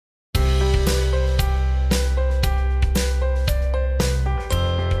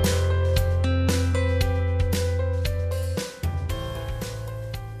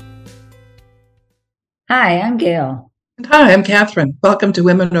Hi, I'm Gail. Hi, I'm Catherine. Welcome to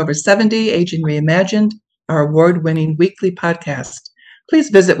Women Over 70, Aging Reimagined, our award-winning weekly podcast. Please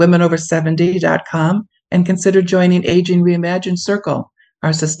visit womenover70.com and consider joining Aging Reimagined Circle,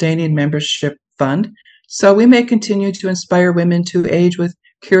 our sustaining membership fund, so we may continue to inspire women to age with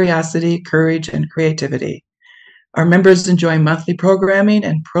curiosity, courage, and creativity. Our members enjoy monthly programming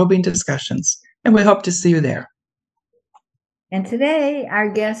and probing discussions, and we hope to see you there. And today our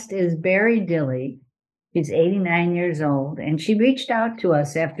guest is Barry Dilley. She's 89 years old, and she reached out to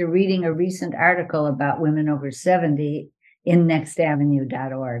us after reading a recent article about women over 70 in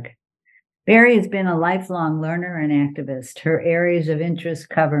nextavenue.org. Barry has been a lifelong learner and activist. Her areas of interest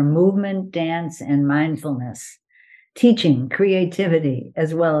cover movement, dance, and mindfulness, teaching, creativity,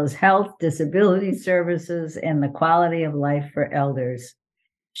 as well as health, disability services, and the quality of life for elders.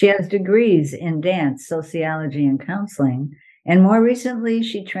 She has degrees in dance, sociology, and counseling, and more recently,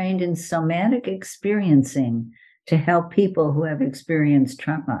 she trained in somatic experiencing to help people who have experienced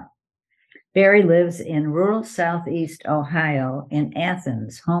trauma. Barry lives in rural Southeast Ohio in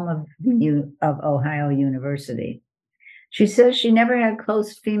Athens, home of Ohio University. She says she never had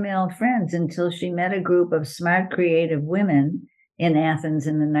close female friends until she met a group of smart, creative women in Athens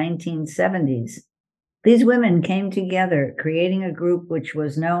in the 1970s. These women came together, creating a group which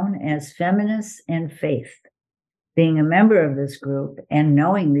was known as Feminists and Faith. Being a member of this group and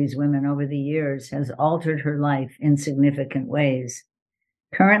knowing these women over the years has altered her life in significant ways.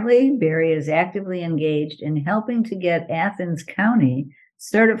 Currently, Barry is actively engaged in helping to get Athens County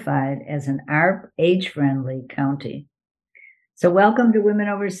certified as an ARP age-friendly county. So welcome to Women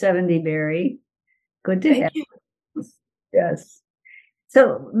Over 70, Barry. Good to have you. Yes.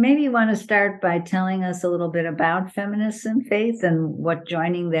 So maybe you want to start by telling us a little bit about Feminists and Faith and what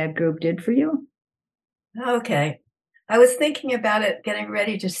joining that group did for you. Okay. I was thinking about it, getting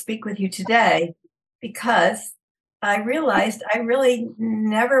ready to speak with you today, because I realized I really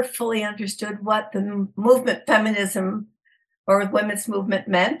never fully understood what the movement feminism or women's movement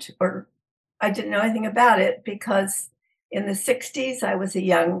meant, or I didn't know anything about it because in the 60s, I was a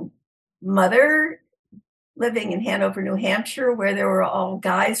young mother living in Hanover, New Hampshire, where there were all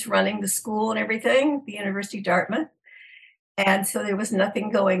guys running the school and everything, the University of Dartmouth. And so there was nothing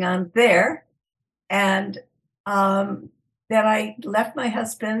going on there. And then I left my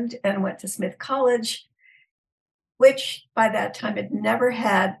husband and went to Smith College, which by that time had never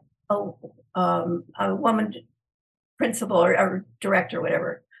had a woman principal or director, or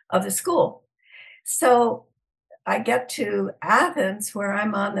whatever, of the school. So I get to Athens, where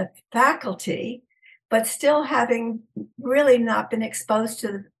I'm on the faculty, but still having really not been exposed to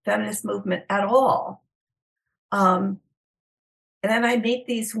the feminist movement at all. And then I meet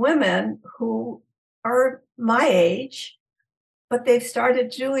these women who are my age, but they've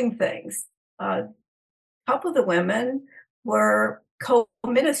started doing things. A couple of the women were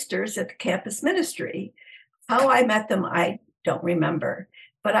co-ministers at the campus ministry. How I met them, I don't remember,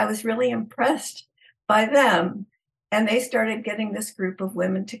 but I was really impressed by them. And they started getting this group of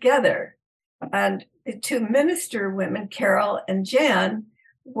women together. And the two minister women, Carol and Jan,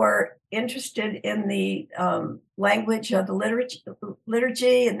 were interested in the language of the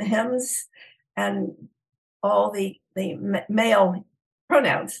liturgy and the hymns and all the male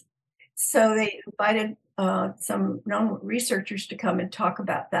pronouns. So they invited some known researchers to come and talk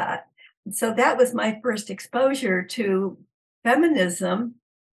about that. And so that was my first exposure to feminism,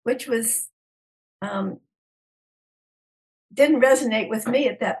 which was didn't resonate with me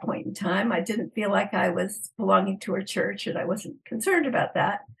at that point in time. I didn't feel like I was belonging to a church, and I wasn't concerned about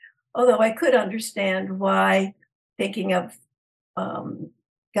that. Although I could understand why, thinking of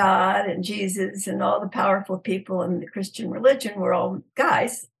God and Jesus and all the powerful people in the Christian religion were all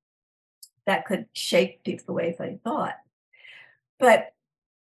guys, that could shape people the way they thought. But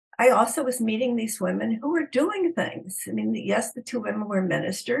I also was meeting these women who were doing things. I mean, yes, the two women were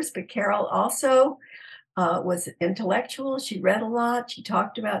ministers, but Carol also was intellectual. She read a lot. She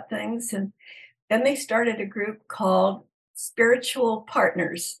talked about things. And then they started a group called Spiritual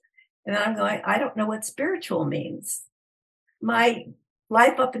Partners. And I'm going, I don't know what spiritual means. My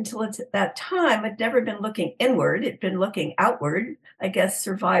life up until that time had never been looking inward. It'd been looking outward, I guess,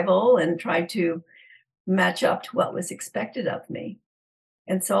 survival and trying to match up to what was expected of me.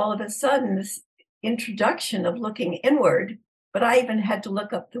 And so all of a sudden, this introduction of looking inward, but I even had to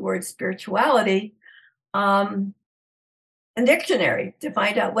look up the word spirituality in dictionary to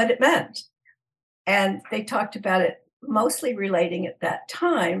find out what it meant. And they talked about it mostly relating at that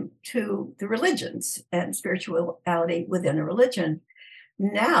time to the religions and spirituality within a religion.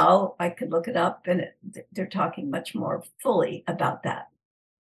 Now I could look it up and they're talking much more fully about that.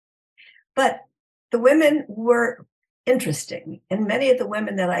 But the women were interesting. And many of the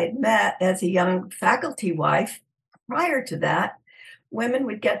women that I had met as a young faculty wife prior to that, women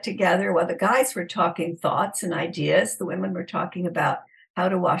would get together while the guys were talking thoughts and ideas. The women were talking about how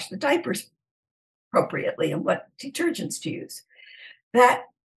to wash the diapers appropriately and what detergents to use. That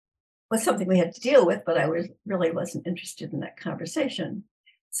was something we had to deal with, but really wasn't interested in that conversation.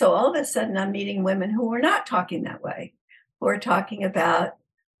 So all of a sudden, I'm meeting women who were not talking that way, who are talking about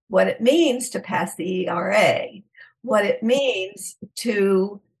what it means to pass the ERA, what it means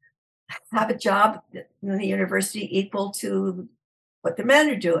to have a job in the university equal to what the men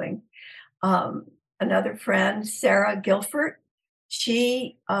are doing. Another friend, Sarah Guilford,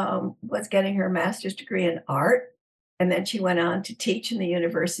 she was getting her master's degree in art, and then she went on to teach in the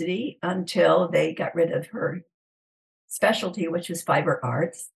university until they got rid of her specialty, which was fiber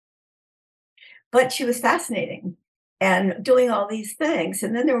arts. But she was fascinating and doing all these things.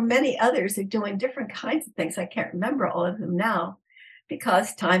 And then there were many others who doing different kinds of things. I can't remember all of them now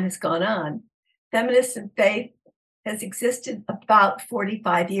because time has gone on. Feminist and faith has existed about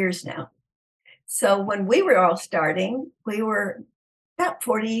 45 years now. So when we were all starting, we were about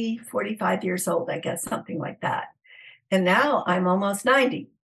 40, 45 years old, I guess, something like that. And now I'm almost 90.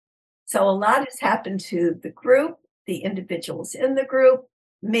 So a lot has happened to the group, the individuals in the group,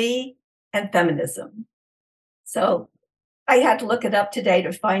 me, and feminism. So I had to look it up today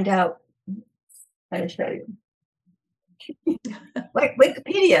to find out how to show you. Like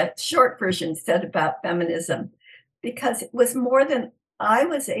Wikipedia, short version said about feminism, because it was more than I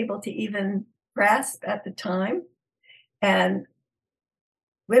was able to even grasp at the time. And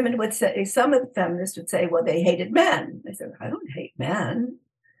women would say, some of the feminists would say, well, they hated men. I said, I don't hate men.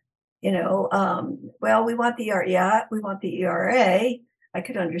 Well, we want the ERA. Yeah, we want the ERA. I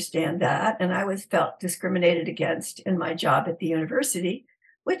could understand that. And I was felt discriminated against in my job at the university,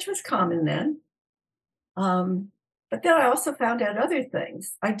 which was common then. But then I also found out other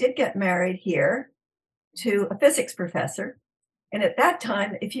things. I did get married here to a physics professor. And at that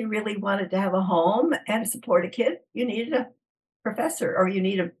time, if you really wanted to have a home and support a kid, you needed a professor or you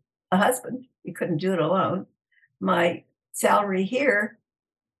needed a husband. You couldn't do it alone. My salary here,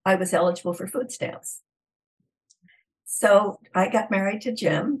 I was eligible for food stamps. So I got married to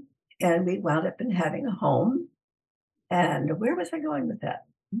Jim and we wound up in having a home. And where was I going with that?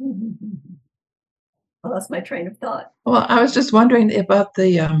 I lost my train of thought. Well, I was just wondering about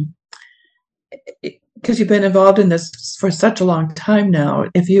because you've been involved in this for such a long time now.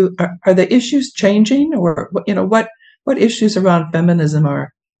 If you are the issues changing, or what issues around feminism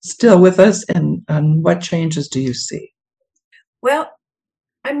are still with us, and what changes do you see? Well,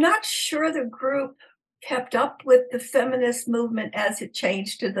 I'm not sure the group kept up with the feminist movement as it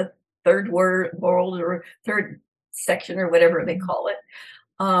changed to the third world or third section or whatever they call it,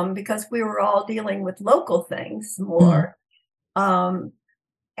 because we were all dealing with local things more. And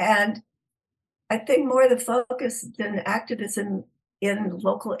I think more the focus than activism in the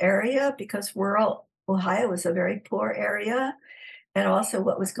local area, because rural Ohio is a very poor area, and also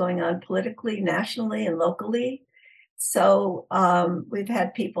what was going on politically, nationally, and locally. So we've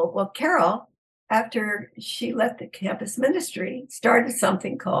had people, well, Carol, after she left the campus ministry, started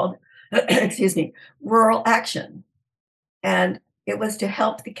something called, excuse me, Rural Action. And it was to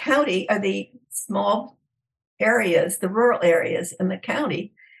help the county or the small areas, the rural areas in the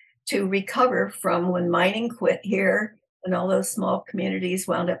county, to recover from when mining quit here and all those small communities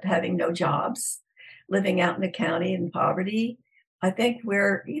wound up having no jobs, living out in the county in poverty. I think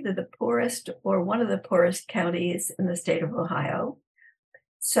we're either the poorest or one of the poorest counties in the state of Ohio.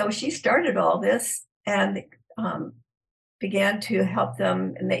 So she started all this and began to help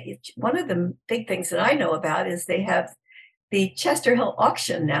them. And one of the big things that I know about is they have the Chester Hill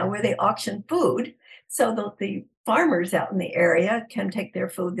auction now, where they auction food. So the farmers out in the area can take their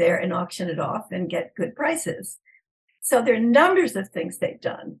food there and auction it off and get good prices. So there are numbers of things they've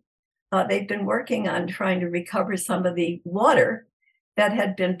done. They've been working on trying to recover some of the water that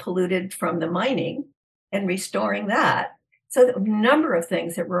had been polluted from the mining and restoring that. So a number of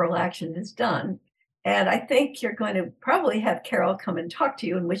things that Rural Action has done. And I think you're going to probably have Carol come and talk to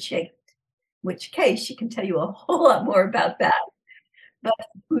you, in which case she can tell you a whole lot more about that. But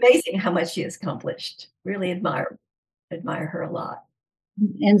amazing how much she has accomplished. Really admire her a lot.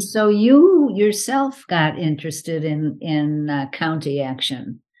 And so you yourself got interested in county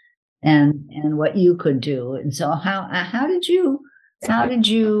action and what you could do. And so how did you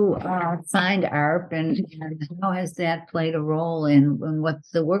find ARP, and how has that played a role in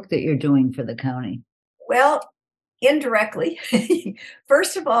what's the work that you're doing for the county? Well, indirectly.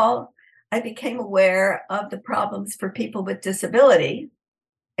 First of all, I became aware of the problems for people with disability.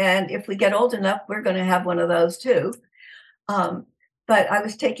 And if we get old enough, we're going to have one of those too. But I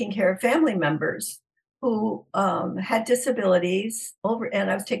was taking care of family members who had disabilities and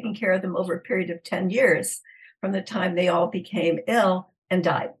I was taking care of them over a period of 10 years from the time they all became ill and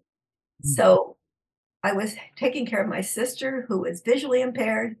died. So I was taking care of my sister who was visually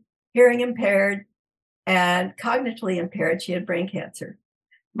impaired, hearing impaired, and cognitively impaired. She had brain cancer.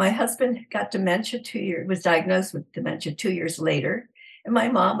 My husband got dementia was diagnosed with dementia 2 years later, and my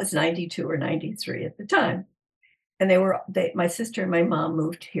mom was 92 or 93 at the time. And my sister and my mom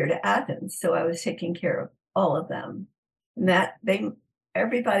moved here to Athens, so I was taking care of all of them. And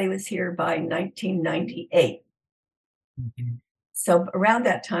everybody was here by 1998. So around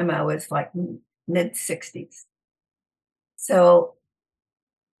that time, I was like mid-60s. So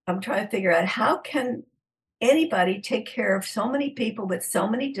I'm trying to figure out, how can anybody take care of so many people with so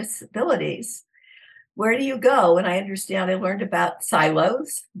many disabilities? Where do you go? And I learned about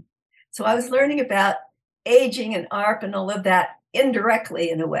silos. So I was learning about aging and ARP and all of that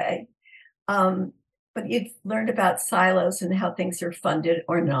indirectly in a way. But you've learned about silos and how things are funded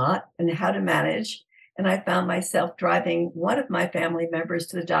or not and how to manage. And I found myself driving one of my family members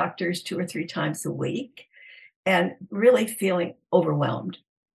to the doctors 2 or 3 times a week and really feeling overwhelmed.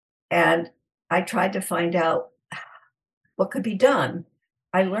 And I tried to find out what could be done.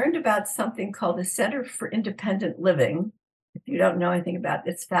 I learned about something called the Center for Independent Living. If you don't know anything about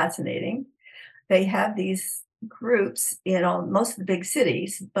it, it's fascinating. They have these groups in most of the big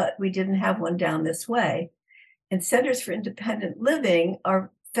cities, but we didn't have one down this way. And Centers for Independent Living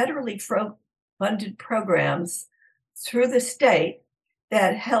are federally funded programs through the state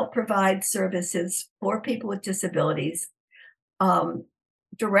that help provide services for people with disabilities.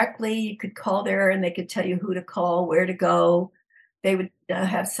 Directly, you could call there and they could tell you who to call, where to go. They would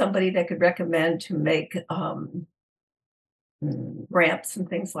have somebody that could recommend to make ramps and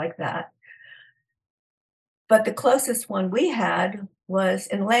things like that. But the closest one we had was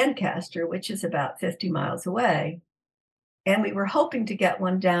in Lancaster, which is about 50 miles away. And we were hoping to get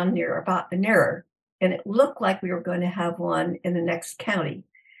one down nearer. And it looked like we were going to have one in the next county.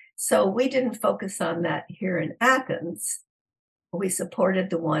 So we didn't focus on that here in Athens. We supported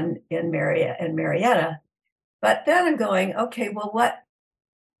the one in Marietta. But then I'm going, okay, well, what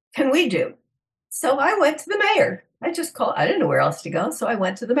can we do? So I went to the mayor. I didn't know where else to go. So I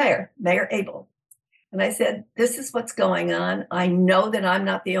went to the mayor, Mayor Abel. And I said, this is what's going on. I know that I'm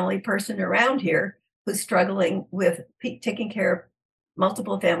not the only person around here who's struggling with taking care of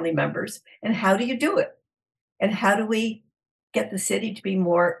multiple family members. And how do you do it? And how do we get the city to be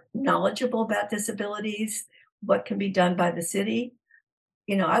more knowledgeable about disabilities? What can be done by the city?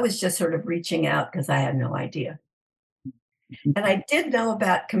 I was just sort of reaching out because I had no idea. And I did know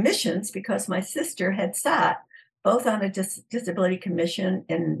about commissions because my sister had sat both on a disability commission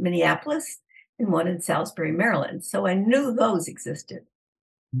in Minneapolis and one in Salisbury, Maryland. So I knew those existed.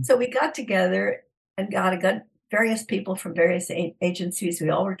 So we got together and got various people from various agencies. We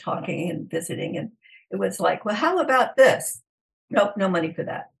all were talking and visiting. And it was like, well, how about this? Nope, no money for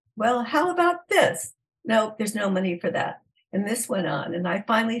that. Well, how about this? Nope, there's no money for that. And this went on. And I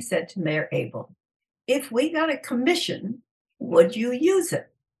finally said to Mayor Abel, if we got a commission, would you use it?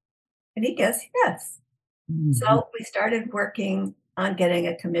 And he guessed yes. Mm-hmm. So we started working on getting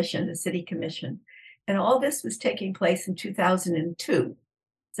a commission, a city commission. And all this was taking place in 2002.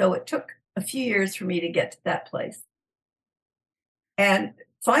 So it took a few years for me to get to that place. And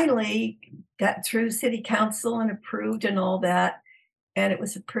finally got through city council and approved and all that. And it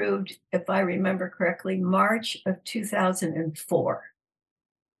was approved, if I remember correctly, March of 2004.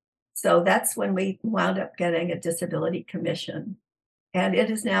 So that's when we wound up getting a disability commission. And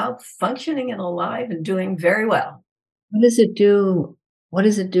it is now functioning and alive and doing very well. What does it do? What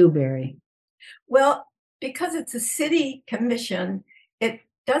does it do, Barry? Well, because it's a city commission, it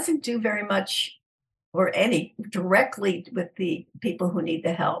doesn't do very much or any directly with the people who need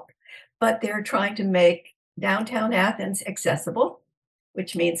the help. But they're trying to make downtown Athens accessible,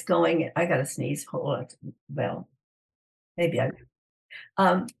 which means I got to sneeze. Hold on. Well, maybe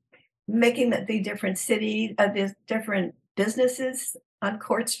making the different the different businesses on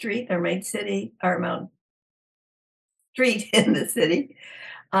Court Street, our main street in the city,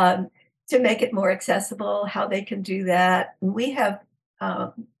 to make it more accessible, how they can do that. We have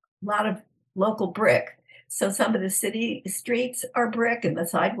a lot of local brick. So some of the city streets are brick and the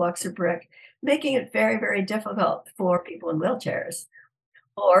sidewalks are brick, making it very, very difficult for people in wheelchairs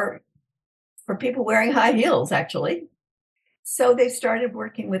or for people wearing high heels, actually. So they started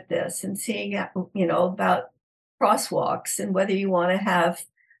working with this and seeing, about crosswalks and whether you want to have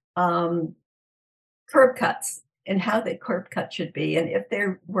curb cuts. and how the curb cut should be and if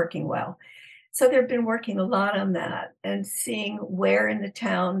they're working well. So they've been working a lot on that and seeing where in the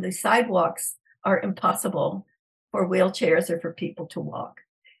town the sidewalks are impossible for wheelchairs or for people to walk.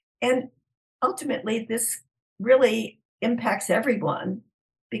 And ultimately, this really impacts everyone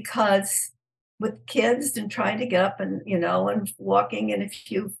because with kids and trying to get up and, and walking, and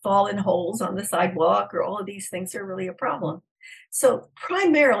if you fall in holes on the sidewalk or all of these things are really a problem. So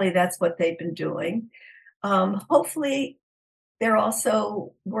primarily that's what they've been doing. Hopefully they're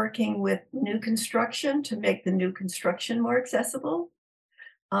also working with new construction to make the new construction more accessible.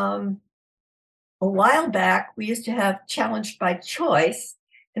 A while back, we used to have challenged by choice,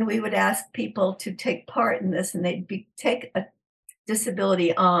 and we would ask people to take part in this, and they'd take a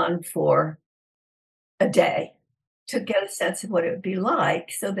disability on for a day to get a sense of what it would be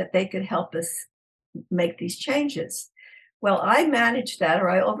like so that they could help us make these changes. Well, I managed that, or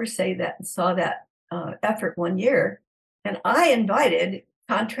I oversaw that and saw that effort one year, and I invited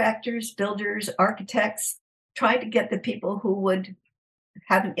contractors, builders, architects, trying to get the people who would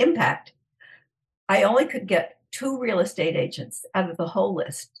have an impact. I only could get 2 real estate agents out of the whole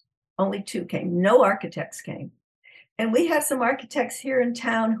list. Only 2 came. No architects came. And we have some architects here in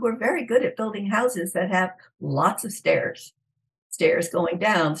town who are very good at building houses that have lots of stairs. Stairs going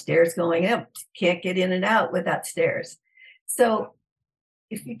down, stairs going up. Can't get in and out without stairs. So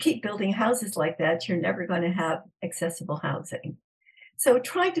if you keep building houses like that, you're never going to have accessible housing. So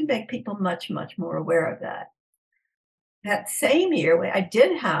trying to make people much, much more aware of that. That same year, I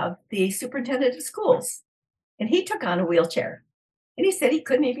did have the superintendent of schools, and he took on a wheelchair. And he said he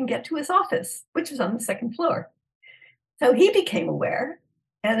couldn't even get to his office, which was on the 2nd floor. So he became aware,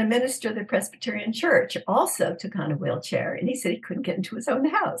 and a minister of the Presbyterian Church also took on a wheelchair, and he said he couldn't get into his own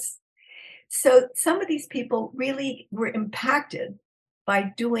house. So some of these people really were impacted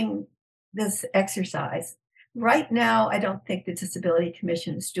by doing this exercise. Right now, I don't think the Disability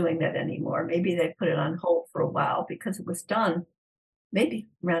Commission is doing that anymore. Maybe they put it on hold for a while because it was done maybe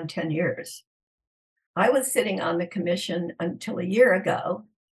around 10 years. I was sitting on the commission until a year ago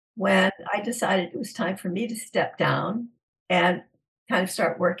when I decided it was time for me to step down and kind of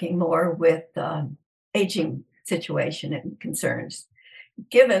start working more with aging situation and concerns,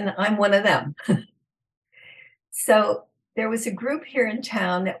 given I'm one of them. So there was a group here in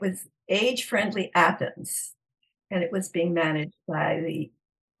town that was Age-Friendly Athens, and it was being managed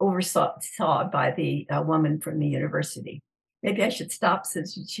oversaw by the woman from the university. Maybe I should stop so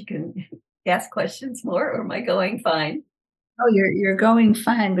she can ask questions more, or am I going fine? Oh, you're going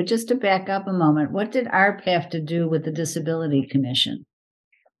fine, but just to back up a moment, what did ARP have to do with the Disability Commission?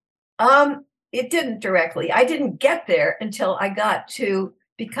 It didn't directly. I didn't get there until I got to,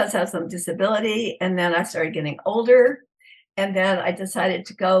 because I was on disability, and then I started getting older, and then I decided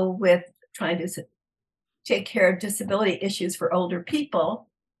to go with trying to take care of disability issues for older people.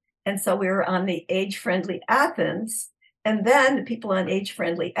 And so we were on the Age-Friendly Athens, and then the people on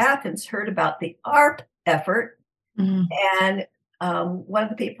Age-Friendly Athens heard about the ARP effort. Mm-hmm. And one of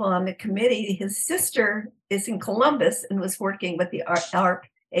the people on the committee, his sister is in Columbus and was working with the ARP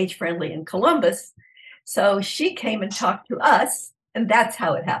Age-Friendly in Columbus. So she came and talked to us, and that's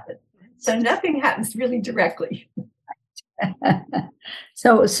how it happened. So nothing happens really directly.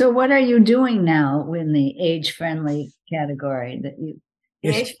 So what are you doing now in the age-friendly category that the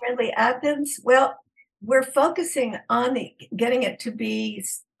Age-Friendly Athens? Well, we're focusing on getting it to be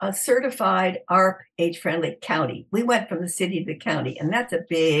a certified ARP age-friendly county. We went from the city to the county, and that's a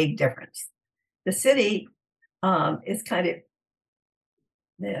big difference. The city is kind of,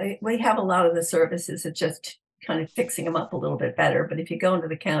 we have a lot of the services, it's just kind of fixing them up a little bit better. But if you go into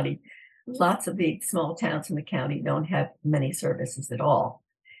the county, lots of the small towns in the county don't have many services at all.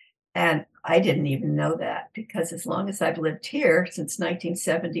 And I didn't even know that, because as long as I've lived here since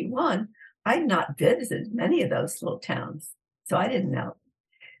 1971, I've not visited many of those little towns. So I didn't know.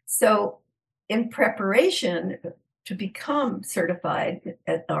 So in preparation to become certified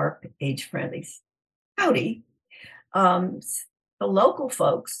at our age-friendly county, the local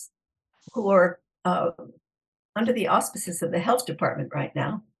folks who are under the auspices of the health department right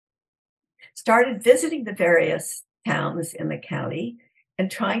now started visiting the various towns in the county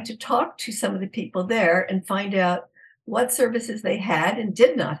and trying to talk to some of the people there and find out what services they had and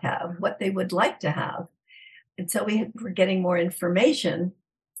did not have, what they would like to have. And so we were getting more information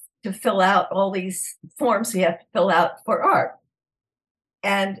to fill out all these forms we have to fill out for ARP.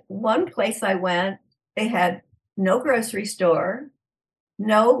 And one place I went, they had no grocery store,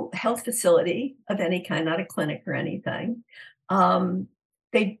 no health facility of any kind, not a clinic or anything.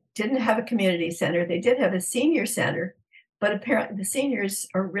 They didn't have a community center. They did have a senior center, but apparently the seniors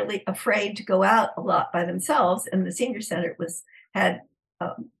are really afraid to go out a lot by themselves, and the senior center had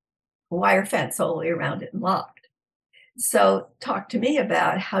a wire fence all the way around it and locked. So talk to me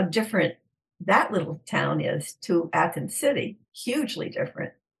about how different that little town is to Athens City, hugely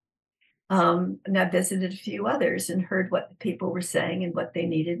different. And I visited a few others and heard what the people were saying and what they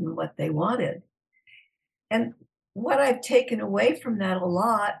needed and what they wanted. And what I've taken away from that a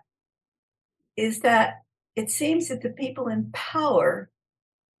lot is that it seems that the people in power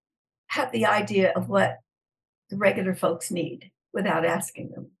have the idea of what the regular folks need without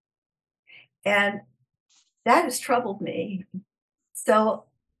asking them. And that has troubled me. So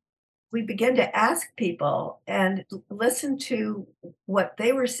we began to ask people and listen to what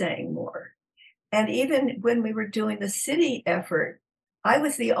they were saying more. And even when we were doing the city effort, I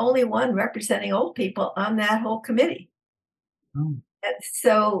was the only one representing old people on that whole committee. Oh. And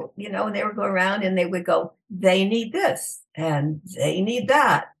so, and they would go around and they would go, they need this and they need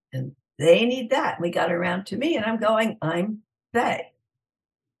that and they need that. And we got around to me and I'm going, I'm they.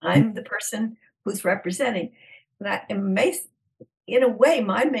 I'm the person who's representing. And I am amazed. In a way,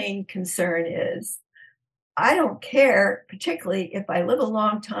 my main concern is I don't care, particularly if I live a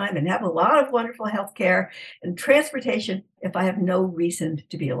long time and have a lot of wonderful health care and transportation, if I have no reason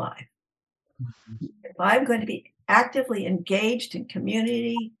to be alive. If I'm going to be actively engaged in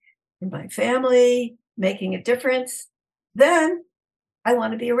community, in my family, making a difference, then I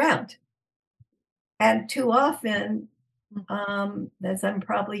want to be around. And too often, as I'm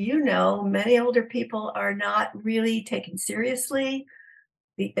probably many older people are not really taken seriously,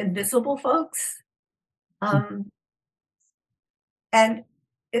 the invisible folks. And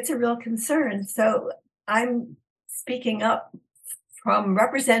it's a real concern. So I'm speaking up from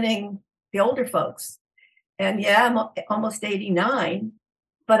representing the older folks. And yeah, I'm almost 89,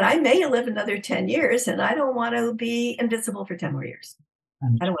 but I may live another 10 years and I don't want to be invisible for 10 more years.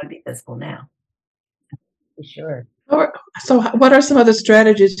 I don't want to be visible now. For sure. So what are some of the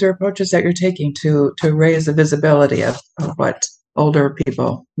strategies or approaches that you're taking to raise the visibility of what older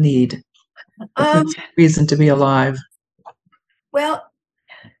people need? Reason to be alive. Well,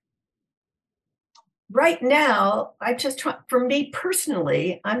 right now, for me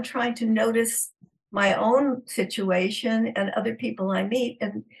personally, I'm trying to notice my own situation and other people I meet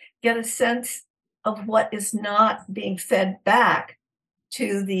and get a sense of what is not being fed back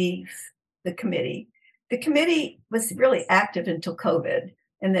to the committee. The committee was really active until COVID,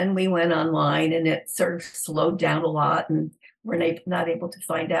 and then we went online and it sort of slowed down a lot and we're not able to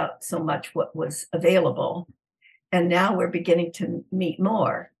find out so much what was available. And now we're beginning to meet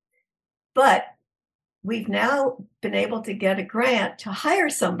more. But we've now been able to get a grant to hire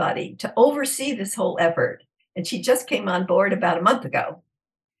somebody to oversee this whole effort. And she just came on board about a month ago.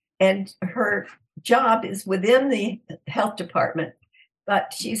 And her job is within the health department,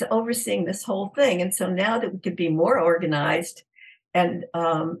 but she's overseeing this whole thing. And so now that we could be more organized and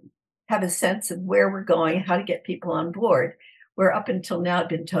have a sense of where we're going, how to get people on board, where up until now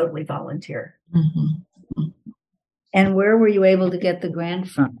been totally volunteer. Mm-hmm. And where were you able to get the grant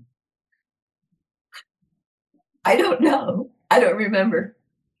from? I don't know. I don't remember.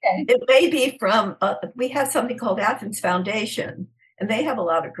 Okay. It may be from, we have something called Athens Foundation, and they have a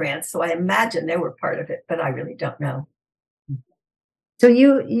lot of grants. So I imagine they were part of it, but I really don't know. So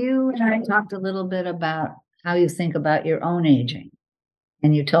you and I talked a little bit about how you think about your own aging.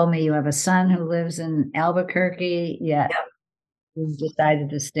 And you told me you have a son who lives in Albuquerque, yet you've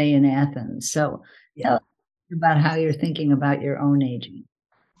decided to stay in Athens. So tell us about how you're thinking about your own aging.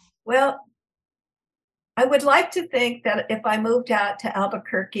 Well, I would like to think that if I moved out to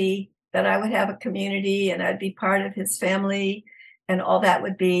Albuquerque, that I would have a community and I'd be part of his family and all that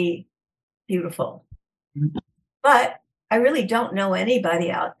would be beautiful. Mm-hmm. But I really don't know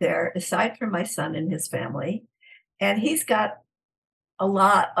anybody out there aside from my son and his family. And he's got a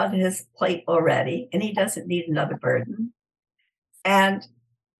lot on his plate already, and he doesn't need another burden. And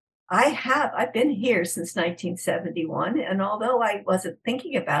I've been here since 1971. And although I wasn't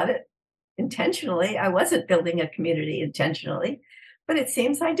thinking about it intentionally, I wasn't building a community intentionally, but it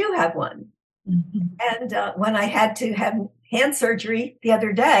seems I do have one. Mm-hmm. And when I had to have hand surgery the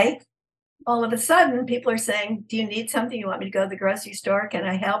other day, all of a sudden people are saying, do you need something? You want me to go to the grocery store? Can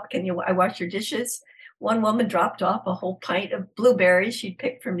I help? I wash your dishes? One woman dropped off a whole pint of blueberries she'd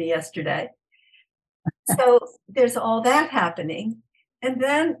picked for me yesterday. So there's all that happening. And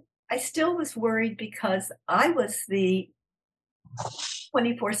then I still was worried because I was the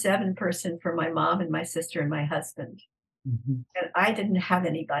 24/7 person for my mom and my sister and my husband. Mm-hmm. And I didn't have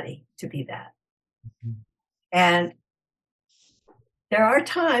anybody to be that. Mm-hmm. And there are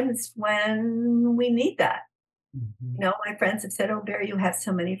times when we need that. Mhm. You know, my friends have said, "Oh, Barry, you have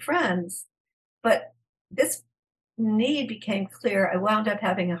so many friends." But this need became clear. I wound up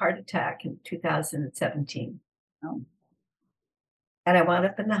having a heart attack in 2017, Oh. and I wound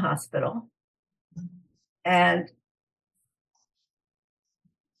up in the hospital. And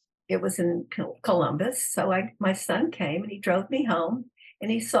it was in Columbus. So my son came and he drove me home and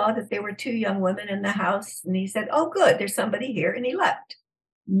he saw that there were two young women in the house and he said, "Oh, good, there's somebody here." And he left.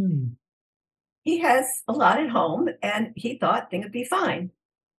 Mm. He has a lot at home and he thought things would be fine.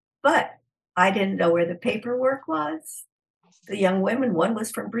 But I didn't know where the paperwork was. The young women, one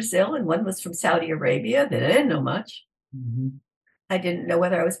was from Brazil and one was from Saudi Arabia. They didn't know much. Mhm. I didn't know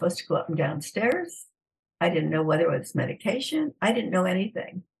whether I was supposed to go up and downstairs. I didn't know whether it was medication. I didn't know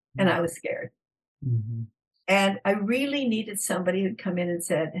anything. And I was scared. Mhm. And I really needed somebody who'd come in and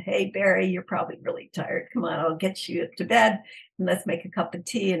said, "Hey, Barry, you're probably really tired. Come on, I'll get you up to bed and let's make a cup of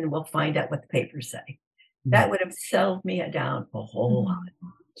tea and we'll find out what the papers say." That would have settled me down a whole lot,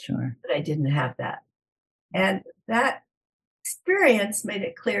 Sure. but I didn't have that. And that experience made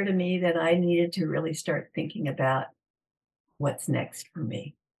it clear to me that I needed to really start thinking about what's next for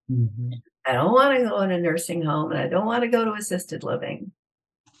me. Mhm. I don't want to go in a nursing home and I don't want to go to assisted living.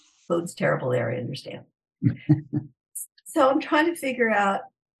 Food's terrible there, I understand. So I'm trying to figure out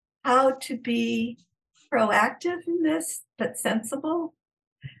how to be proactive in this, but sensible.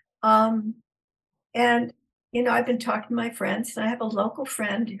 Um, and I've been talking to my friends, and I have a local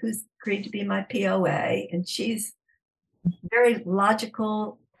friend who's agreed to be my POA, and she's very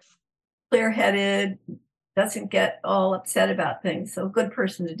logical, clear-headed, doesn't get all upset about things. So a good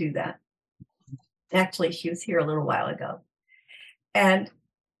person to do that. Actually, she was here a little while ago. And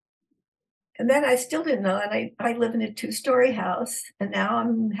then I still didn't know, and I live in a two-story house, and now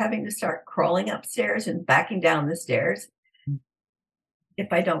I'm having to start crawling upstairs and backing down the stairs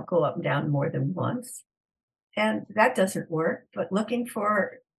if I don't go up and down more than once. And that doesn't work, but looking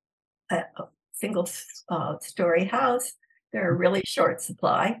for a single story house, they're a really short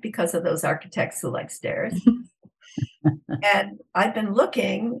supply because of those architects who like stairs. And I've been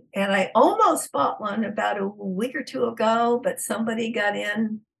looking, and I almost bought one about a week or two ago, but somebody got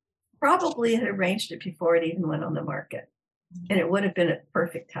in, probably had arranged it before it even went on the market. And it would have been a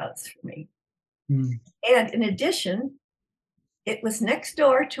perfect house for me. Mm. And in addition, it was next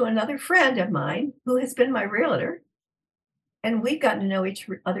door to another friend of mine who has been my realtor. And we've gotten to know each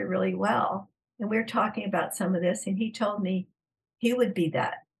other really well. And we were talking about some of this, and he told me he would be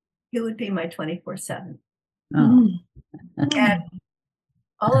that. He would be my 24/7. Oh. And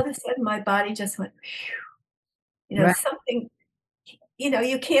all of a sudden, my body just went, phew. Right. Something,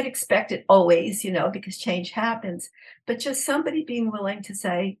 you can't expect it always, because change happens, but just somebody being willing to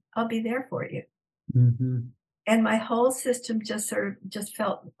say, "I'll be there for you." Mhm. And my whole system just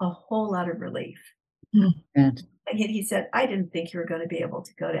felt a whole lot of relief. Right. And yet he said, "I didn't think you were going to be able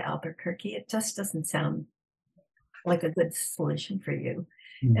to go to Albuquerque. It just doesn't sound like a good solution for you."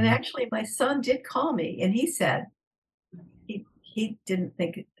 And Mhm. actually, my son did call me and he said he didn't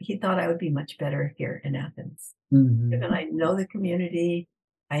think he thought I would be much better here in Athens. Mhm. Given I know the community,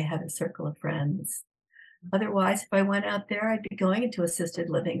 I have a circle of friends. Otherwise, if I went out there, I'd be going into assisted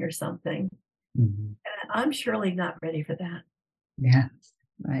living or something. Mhm. And I'm surely not ready for that. Yeah.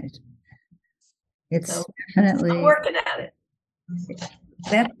 Right. It's So I'm definitely, working at it.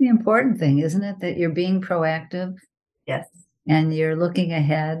 that's the important thing, isn't it? That you're being proactive Yes. and you're looking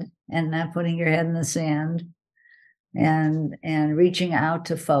ahead and not putting your head in the sand and reaching out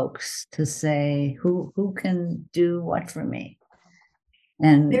to folks to say who can do what for me.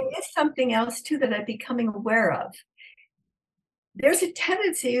 And There is something else too that I'm becoming aware of. There's a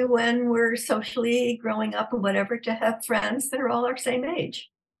tendency when we're socially growing up and whatever to have friends that are all our same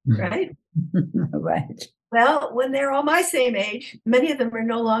age, right? right. Well, when they're all my same age, many of them are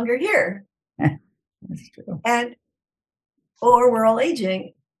no longer here, That's true. or we're all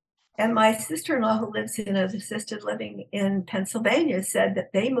aging. And my sister-in-law, who lives in an assisted living in Pennsylvania, said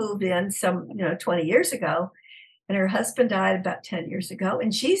that they moved in 20 years ago, and her husband died about 10 years ago.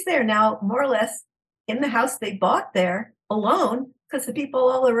 And she's there now, more or less in the house they bought there alone, because the people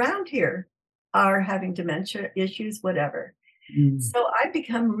all around here are having dementia issues, whatever. Mm. So I've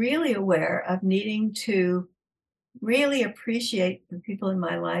become really aware of needing to really appreciate the people in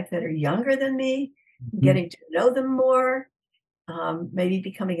my life that are younger than me, getting to know them more, maybe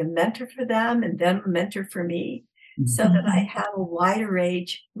becoming a mentor for them and them a mentor for me, so that I have a wider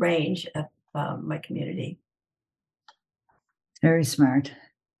range of my community. Very smart.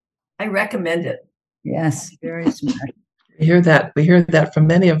 I recommend it. Yes, very smart. We hear that from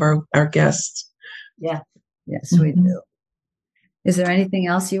many of our guests. Yeah. Yes, we do. Is there anything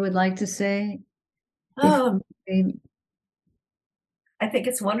else you would like to say, Um, We- I think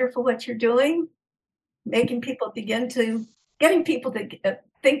it's wonderful what you're doing, getting people to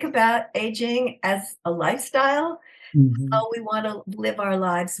think about aging as a lifestyle. Mhm. Oh, we want to live our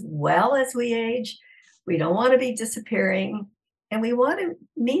lives well as we age. We don't want to be disappearing, and we want to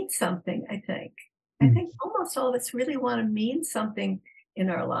mean something, I think. I Mm. think almost all of us really want to mean something in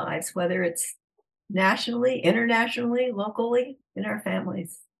our lives, whether it's nationally, internationally, locally, in our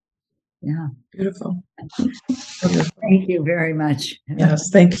families. Yeah. Beautiful. Beautiful. Thank you very much. Yes,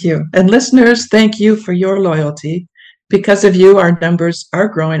 thank you. And listeners, thank you for your loyalty. Because of you, our numbers are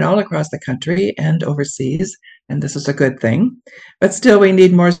growing all across the country and overseas, and this is a good thing. But still, we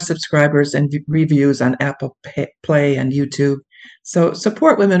need more subscribers and reviews on Apple Play and YouTube. So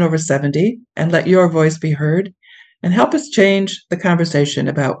support Women Over 70 and let your voice be heard and help us change the conversation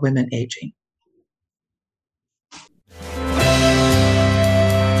about women aging.